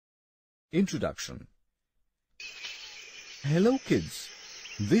Introduction. Hello kids,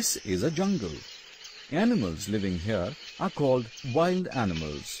 this is a jungle. Animals living here are called wild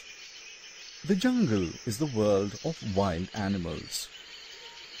animals. The jungle is the world of wild animals.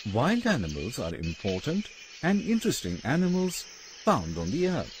 Wild animals are important and interesting animals found on the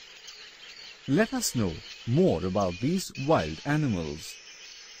earth. Let us know more about these wild animals.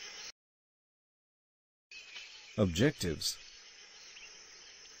 Objectives.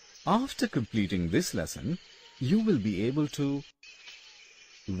 After completing this lesson, you will be able to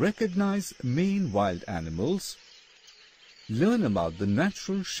recognize main wild animals, learn about the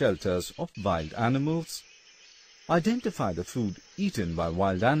natural shelters of wild animals, identify the food eaten by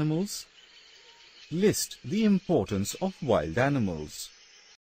wild animals, list the importance of wild animals.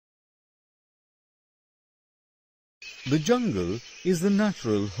 The jungle is the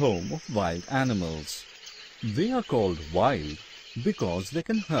natural home of wild animals. They are called wild because they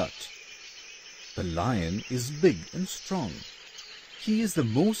can hurt. The lion is big and strong. He is the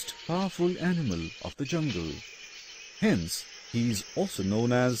most powerful animal of the jungle. Hence, he is also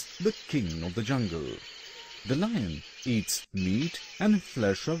known as the king of the jungle. The lion eats meat and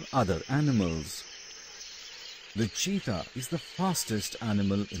flesh of other animals. The cheetah is the fastest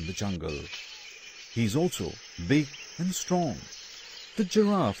animal in the jungle. He is also big and strong. The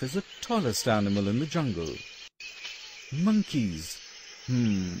giraffe is the tallest animal in the jungle. Monkeys,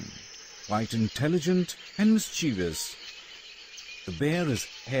 quite intelligent and mischievous. The bear is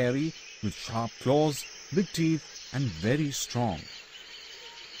hairy with sharp claws, big teeth and very strong.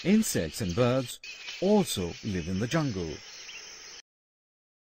 Insects and birds also live in the jungle.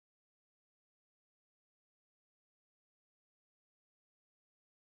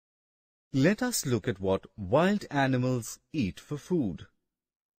 Let us look at what wild animals eat for food.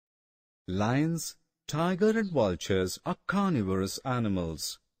 Lions, tiger and vultures are carnivorous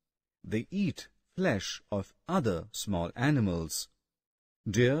animals. They eat flesh of other small animals.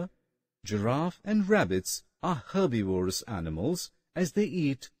 Deer, giraffe and rabbits are herbivorous animals as they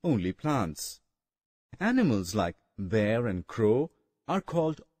eat only plants. Animals like bear and crow are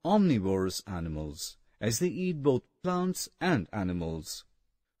called omnivorous animals as they eat both plants and animals.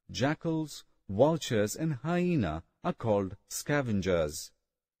 Jackals, vultures and hyena are called scavengers.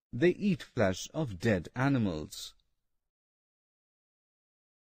 They eat flesh of dead animals.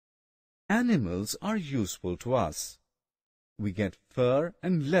 Animals are useful to us. We get fur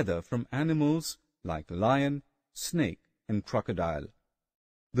and leather from animals like lion, snake and crocodile.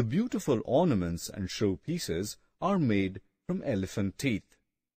 The beautiful ornaments and showpieces are made from elephant teeth.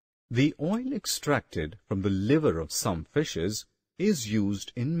 The oil extracted from the liver of some fishes is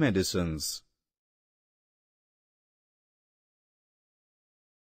used in medicines.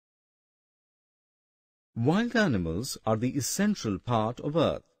 Wild animals are the essential part of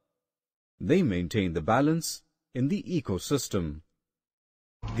Earth. They maintain the balance in the ecosystem.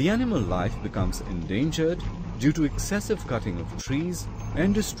 The animal life becomes endangered due to excessive cutting of trees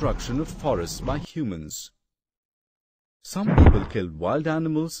and destruction of forests by humans. Some people kill wild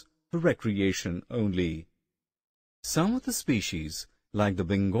animals for recreation only. Some of the species, like the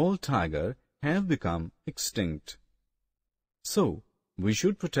Bengal tiger, have become extinct. So, we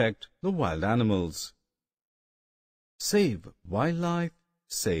should protect the wild animals. Save wildlife,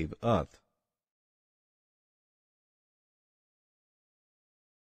 save Earth.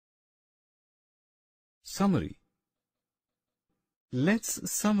 Summary.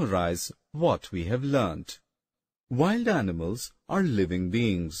 Let's summarize what we have learnt. Wild animals are living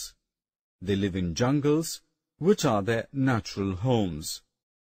beings. They live in jungles, which are their natural homes.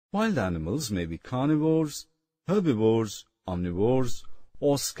 Wild animals may be carnivores, herbivores, omnivores,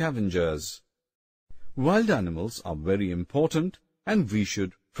 or scavengers. Wild animals are very important and we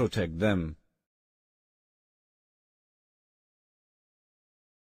should protect them.